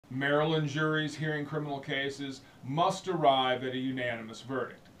Maryland juries hearing criminal cases must arrive at a unanimous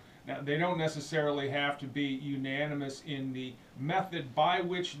verdict. Now, they don't necessarily have to be unanimous in the method by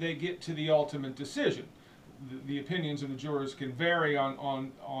which they get to the ultimate decision. The opinions of the jurors can vary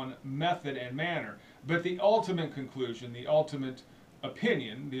on method and manner, but the ultimate conclusion, the ultimate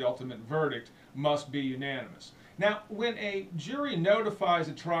opinion, the ultimate verdict must be unanimous. Now, when a jury notifies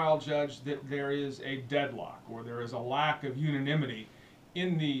a trial judge that there is a deadlock or there is a lack of unanimity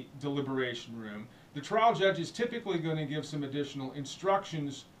in the deliberation room, the trial judge is typically going to give some additional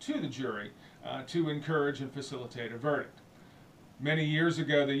instructions to the jury to encourage and facilitate a verdict. Many years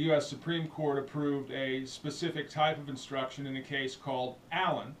ago, the U.S. Supreme Court approved a specific type of instruction in a case called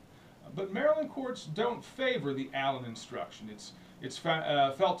Allen, but Maryland courts don't favor the Allen instruction. It's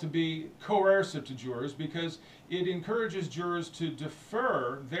felt to be coercive to jurors because it encourages jurors to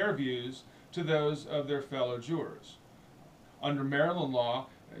defer their views to those of their fellow jurors. Under Maryland law,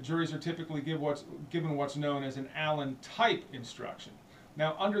 juries are typically given what's known as an Allen type instruction.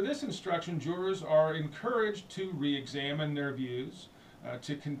 Now, under this instruction, jurors are encouraged to re-examine their views,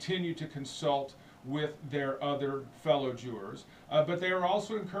 to continue to consult with their other fellow jurors, but they are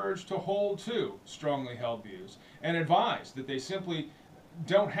also encouraged to hold to strongly held views and advise that they simply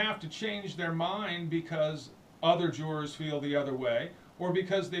don't have to change their mind because other jurors feel the other way or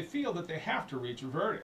because they feel that they have to reach a verdict.